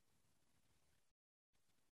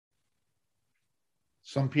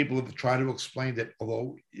 Some people have tried to explain that,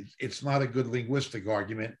 although it's not a good linguistic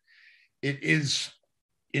argument, it is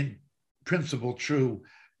in principle true.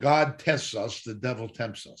 God tests us, the devil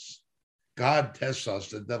tempts us. God tests us,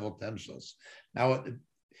 the devil tempts us. Now,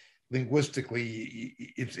 linguistically,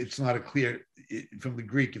 it's not a clear, from the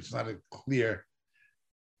Greek, it's not a clear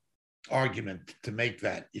argument to make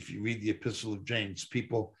that. If you read the Epistle of James,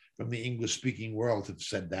 people from the English-speaking world have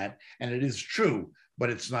said that, and it is true, but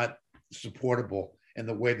it's not supportable in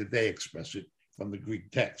the way that they express it from the Greek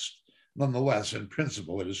text. Nonetheless, in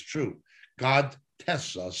principle, it is true. God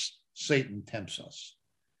tests us, Satan tempts us.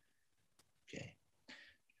 Okay.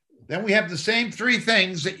 Then we have the same three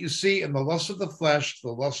things that you see in the lust of the flesh,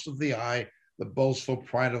 the lust of the eye, the boastful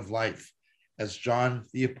pride of life, as John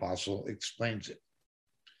the Apostle explains it.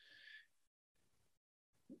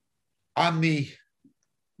 On the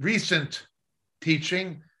recent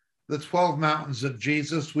teaching, the 12 Mountains of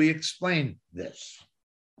Jesus, we explain this.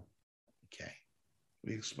 Okay,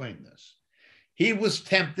 we explain this. He was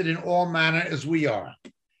tempted in all manner as we are.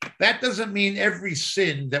 That doesn't mean every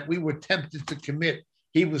sin that we were tempted to commit,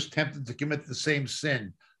 he was tempted to commit the same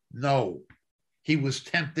sin. No, he was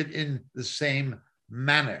tempted in the same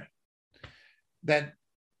manner. That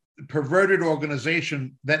perverted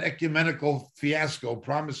organization, that ecumenical fiasco,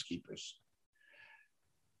 Promise Keepers,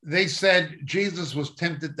 they said Jesus was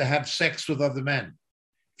tempted to have sex with other men.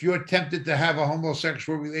 If you're tempted to have a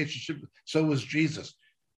homosexual relationship, so was Jesus.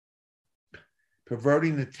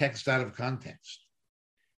 Perverting the text out of context.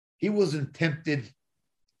 He wasn't tempted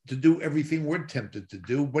to do everything we're tempted to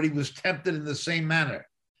do, but he was tempted in the same manner.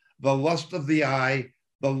 The lust of the eye,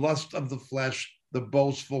 the lust of the flesh, the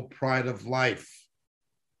boastful pride of life.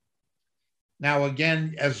 Now,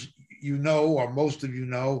 again, as you know, or most of you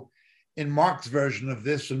know, in Mark's version of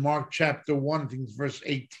this, in Mark chapter 1, I think it's verse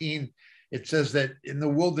 18, it says that in the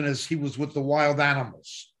wilderness, he was with the wild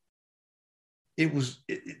animals.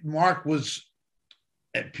 Mark was,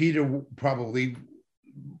 and Peter probably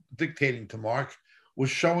dictating to Mark, was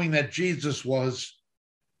showing that Jesus was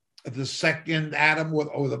the second Adam, he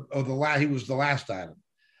was the last Adam.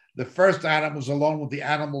 The first Adam was alone with the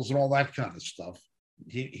animals and all that kind of stuff.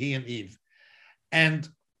 He and Eve. And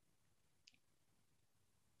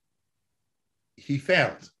he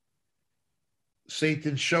failed.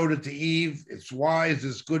 Satan showed it to Eve. It's wise,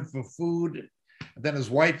 it's good for food. And then his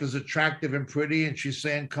wife is attractive and pretty, and she's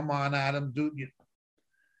saying, come on, Adam, dude.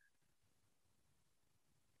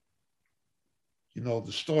 You know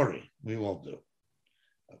the story. We all do.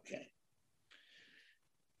 Okay.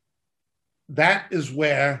 That is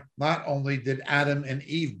where not only did Adam and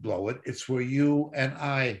Eve blow it, it's where you and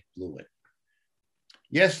I blew it.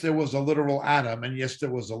 Yes, there was a literal Adam, and yes,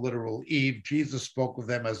 there was a literal Eve. Jesus spoke of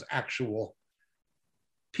them as actual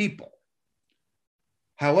people.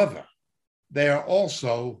 However, they are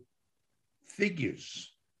also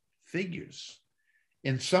figures.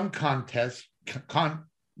 In some contexts,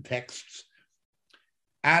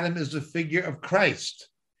 Adam is a figure of Christ.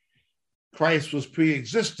 Christ was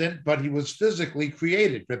pre-existent, but he was physically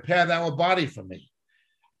created. Prepare thou a body for me.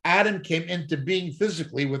 Adam came into being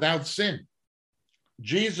physically without sin.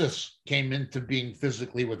 Jesus came into being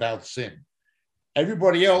physically without sin.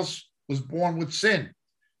 Everybody else was born with sin.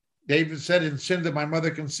 David said, in sin did my mother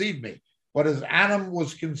conceive me. But as Adam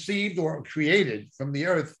was conceived or created from the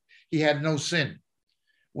earth, he had no sin.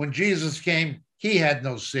 When Jesus came, he had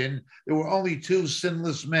no sin. There were only two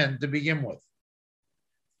sinless men to begin with.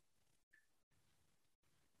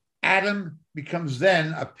 Adam becomes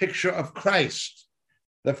then a picture of Christ,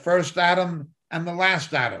 the first Adam and the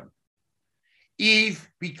last Adam. Eve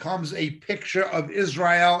becomes a picture of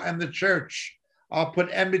Israel and the church. I'll put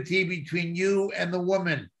enmity between you and the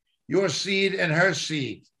woman, your seed and her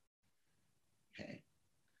seed. Okay.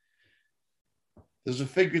 There's a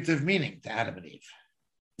figurative meaning to Adam and Eve,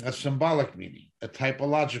 a symbolic meaning, a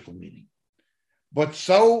typological meaning. But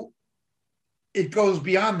so it goes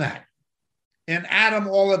beyond that. In Adam,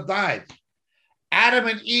 all have died. Adam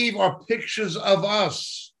and Eve are pictures of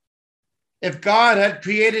us. If God had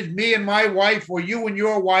created me and my wife, or you and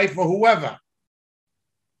your wife, or whoever,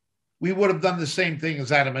 we would have done the same thing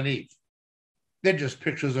as Adam and Eve. They're just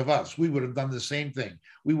pictures of us. We would have done the same thing.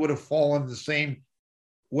 We would have fallen the same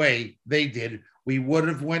way they did. We would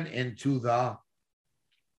have went into the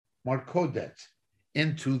Markodet,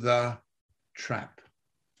 into the trap.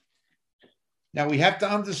 Now we have to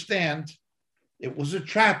understand it was a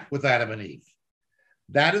trap with Adam and Eve.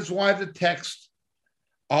 That is why the text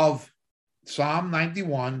of Psalm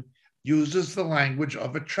 91 uses the language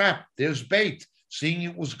of a trap. There's bait. Seeing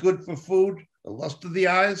it was good for food, the lust of the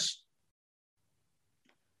eyes.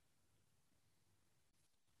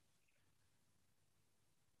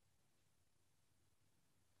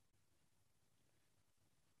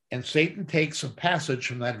 And Satan takes a passage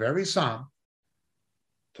from that very psalm,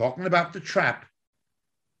 talking about the trap,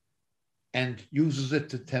 and uses it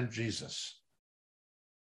to tempt Jesus.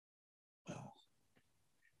 Well,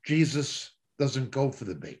 Jesus doesn't go for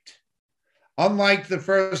the bait. Unlike the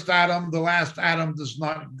first Adam, the last Adam does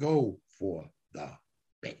not go for the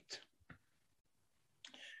bait.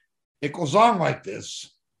 It goes on like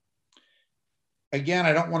this. Again,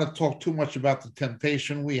 I don't want to talk too much about the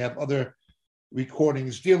temptation. We have other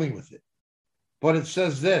recordings dealing with it. But it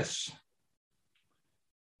says this.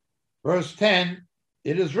 Verse 10,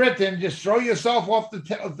 it is written, just throw yourself off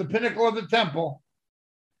the pinnacle of the temple.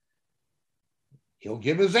 He'll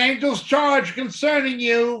give his angels charge concerning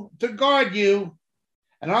you to guard you,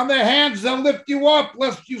 and on their hands they'll lift you up,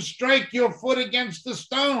 lest you strike your foot against the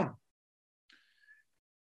stone.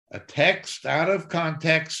 A text out of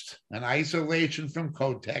context, an isolation from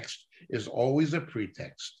context, is always a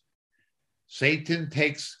pretext. Satan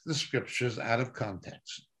takes the scriptures out of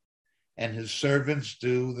context, and his servants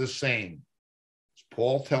do the same.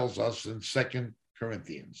 Paul tells us in 2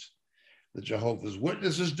 Corinthians. The Jehovah's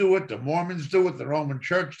Witnesses do it, the Mormons do it, the Roman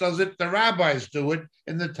Church does it, the rabbis do it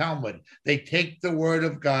in the Talmud. They take the word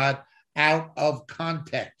of God out of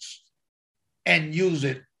context and use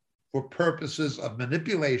it for purposes of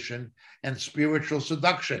manipulation and spiritual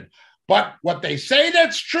seduction. But what they say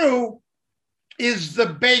that's true is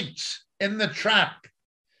the bait in the trap.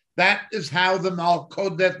 That is how the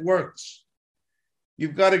Malkodet works.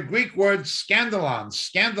 You've got a Greek word, scandalon.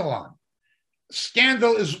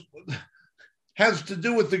 Scandal has to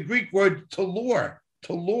do with the Greek word to lure.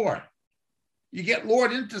 You get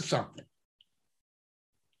lured into something.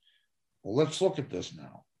 Well, let's look at this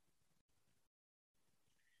now.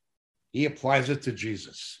 He applies it to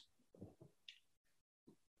Jesus.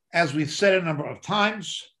 As we've said a number of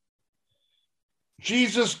times,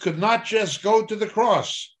 Jesus could not just go to the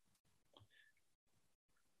cross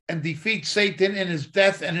and defeat Satan in his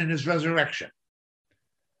death and in his resurrection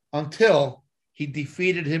until he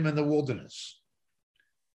defeated him in the wilderness.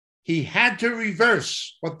 He had to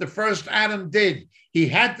reverse what the first Adam did. He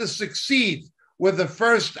had to succeed where the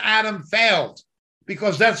first Adam failed,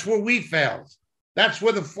 because that's where we failed. That's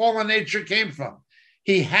where the fallen nature came from.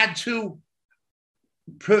 He had to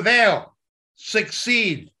prevail,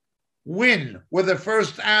 succeed, win where the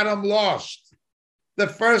first Adam lost. The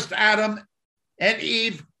first Adam and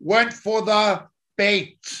Eve went for the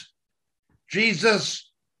bait.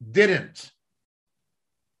 Jesus didn't.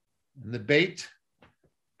 And the bait,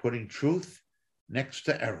 putting truth next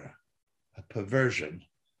to error, a perversion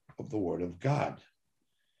of the word of God.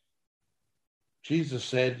 Jesus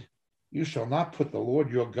said, "You shall not put the Lord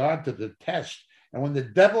your God to the test." And when the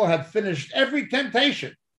devil had finished every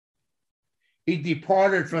temptation, he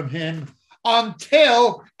departed from him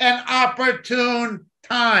until an opportune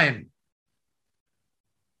time.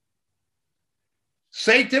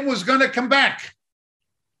 Satan was going to come back.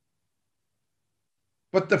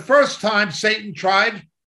 But the first time Satan tried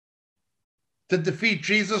to defeat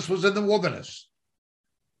Jesus was in the wilderness.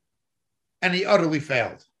 And he utterly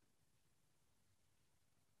failed.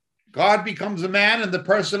 God becomes a man in the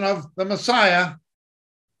person of the Messiah,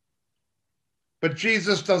 but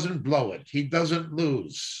Jesus doesn't blow it. He doesn't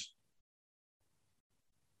lose.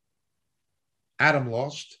 Adam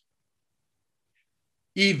lost.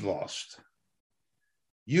 Eve lost.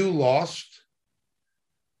 You lost.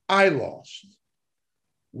 I lost.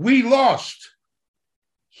 We lost.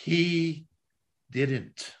 He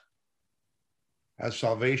didn't. Our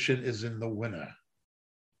salvation is in the winner.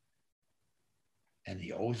 And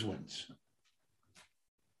he always wins.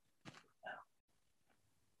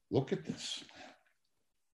 Look at this.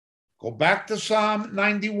 Go back to Psalm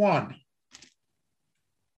 91.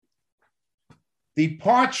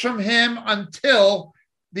 Departs from him until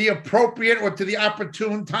the appropriate or to the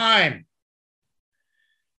opportune time.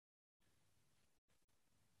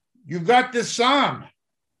 You've got this psalm.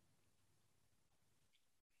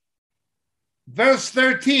 Verse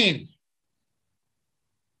 13.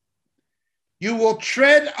 You will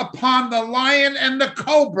tread upon the lion and the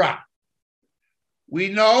cobra. We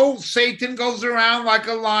know Satan goes around like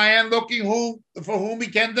a lion looking for whom he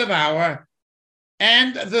can devour.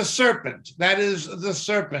 And the serpent, that is the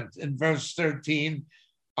serpent in verse 13.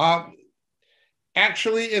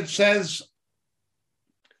 Actually, it says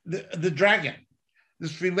the dragon.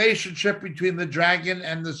 This relationship between the dragon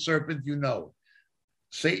and the serpent, you know.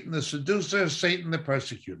 Satan the seducer, Satan the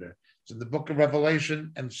persecutor. It's in the book of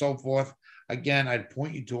Revelation and so forth. Again, I'd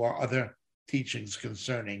point you to our other teachings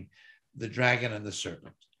concerning the dragon and the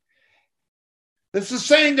serpent. This is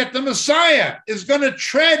saying that the Messiah is going to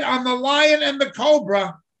tread on the lion and the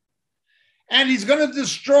cobra, and he's going to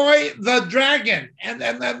destroy the dragon, and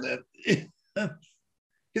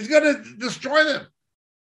he's going to destroy them.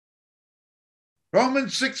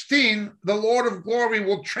 Romans 16, the Lord of glory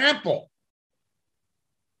will trample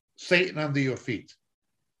Satan under your feet.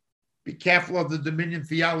 Be careful of the dominion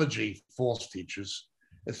theology, false teachers.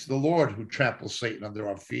 It's the Lord who tramples Satan under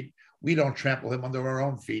our feet. We don't trample him under our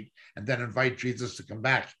own feet and then invite Jesus to come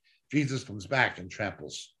back. Jesus comes back and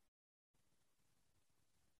tramples.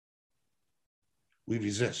 We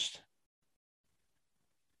resist.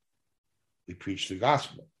 We preach the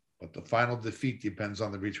gospel, but the final defeat depends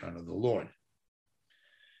on the return of the Lord.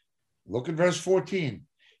 Look at verse 14.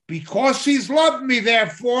 Because he's loved me,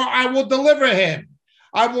 therefore, I will deliver him.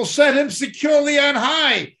 I will set him securely on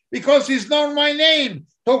high, because he's known my name.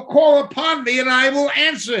 He'll call upon me, and I will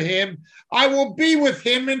answer him. I will be with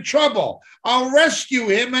him in trouble. I'll rescue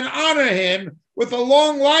him and honor him. With a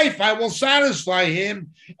long life, I will satisfy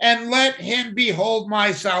him and let him behold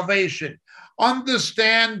my salvation.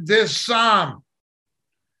 Understand this psalm.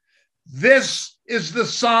 This is the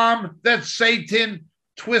psalm that Satan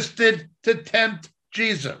twisted to tempt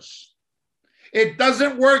Jesus. It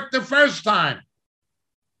doesn't work the first time.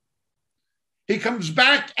 He comes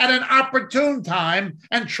back at an opportune time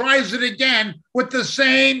and tries it again with the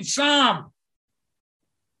same psalm.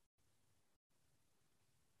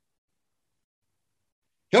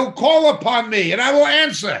 He'll call upon me and I will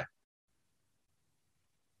answer.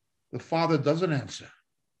 The Father doesn't answer.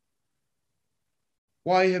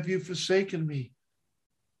 Why have you forsaken me?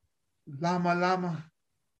 Lama, lama,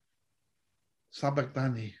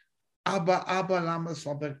 sabachthani. Abba, Abba, lama,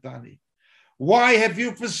 sabachthani. Why have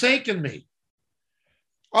you forsaken me?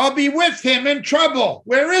 I'll be with him in trouble.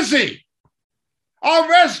 Where is he? I'll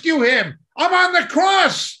rescue him. I'm on the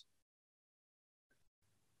cross.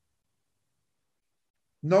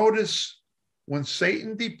 Notice when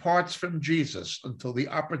Satan departs from Jesus until the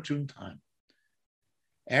opportune time,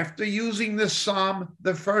 after using this psalm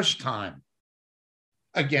the first time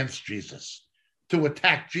against Jesus, to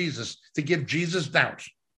attack Jesus, to give Jesus doubt,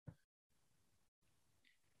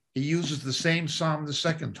 he uses the same psalm the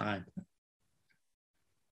second time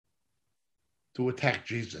to attack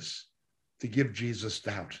Jesus, to give Jesus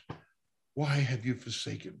doubt. Why have you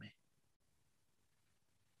forsaken me?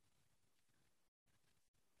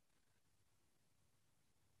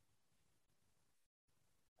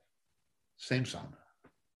 Same psalm.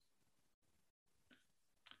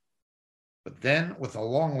 But then, with a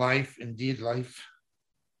long life, indeed life,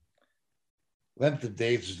 length of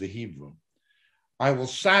days is the Hebrew, I will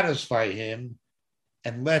satisfy him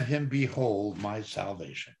and let him behold my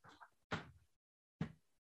salvation.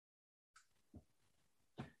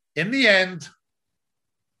 In the end,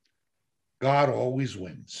 God always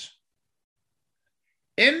wins.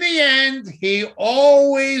 In the end, he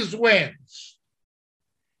always wins.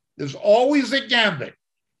 There's always a gambit.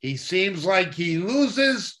 He seems like he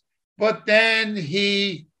loses, but then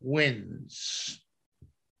he wins.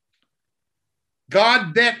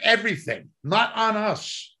 God bet everything, not on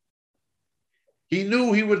us. He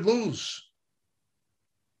knew he would lose.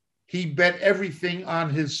 He bet everything on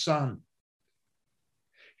his Son,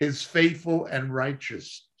 his faithful and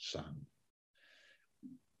righteous Son.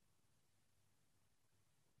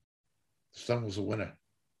 The Son was a winner.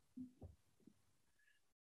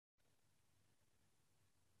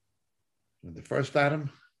 In the first Adam,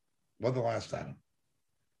 or the last Adam.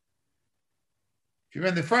 If you're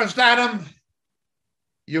in the first Adam,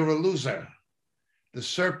 you're a loser. The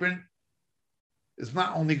serpent is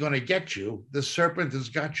not only going to get you, the serpent has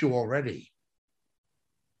got you already.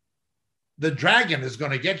 The dragon is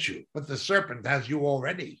going to get you, but the serpent has you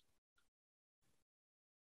already.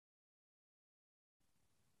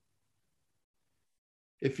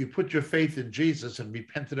 If you put your faith in Jesus and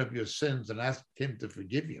repented of your sins and asked him to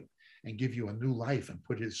forgive you and give you a new life and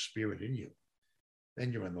put his spirit in you,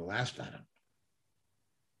 then you're in the last Adam.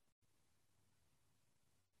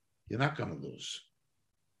 You're not going to lose.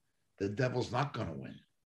 The devil's not going to win.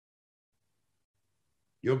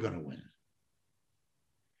 You're going to win.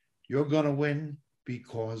 You're going to win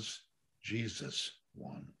because Jesus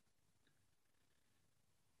won.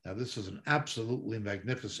 Now, this is an absolutely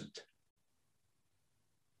magnificent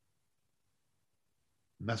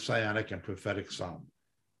messianic and prophetic psalm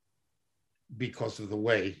because of the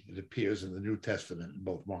way it appears in the New Testament in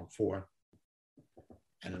both Mark 4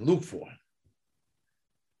 and in Luke 4.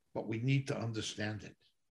 But we need to understand it.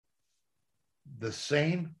 The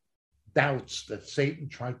same doubts that Satan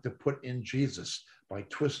tried to put in Jesus by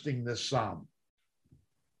twisting this psalm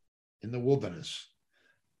in the wilderness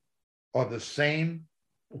are the same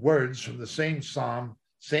words from the same psalm,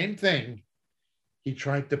 same thing he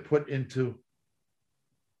tried to put into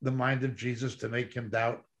the mind of Jesus to make him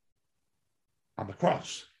doubt on the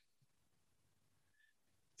cross.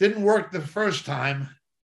 Didn't work the first time,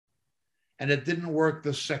 and it didn't work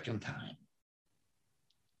the second time.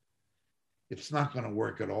 It's not going to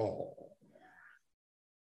work at all.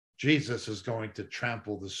 Jesus is going to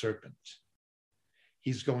trample the serpent.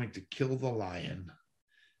 He's going to kill the lion.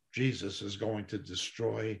 Jesus is going to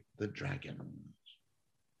destroy the dragon.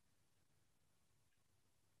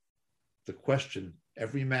 The question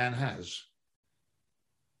every man has,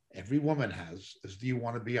 every woman has, is do you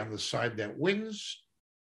want to be on the side that wins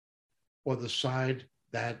or the side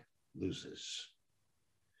that loses?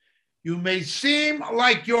 You may seem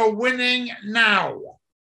like you're winning now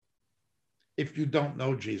if you don't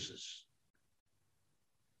know Jesus.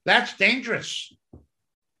 That's dangerous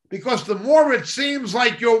because the more it seems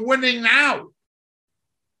like you're winning now,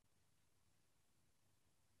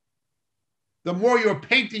 the more you're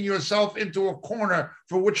painting yourself into a corner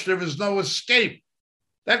for which there is no escape.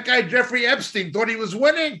 That guy, Jeffrey Epstein, thought he was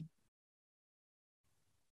winning.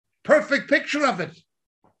 Perfect picture of it.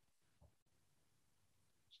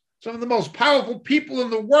 Some of the most powerful people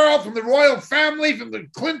in the world, from the royal family, from the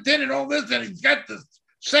Clinton and all this, and he's got the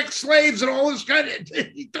sex slaves and all this kind of,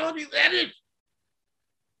 he thought he had it.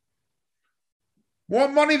 More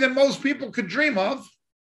money than most people could dream of.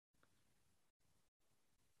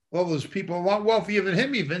 Well, there's people a lot wealthier than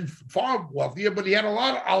him, even far wealthier, but he had a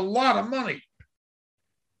lot of money.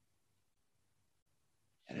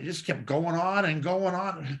 And it just kept going on and going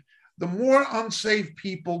on. The more unsaved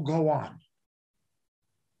people go on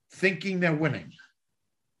thinking they're winning,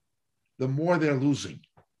 the more they're losing.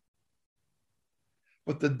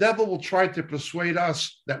 But the devil will try to persuade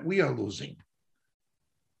us that we are losing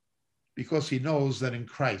because he knows that in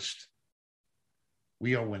Christ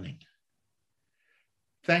we are winning.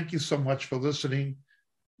 Thank you so much for listening.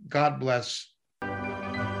 God bless.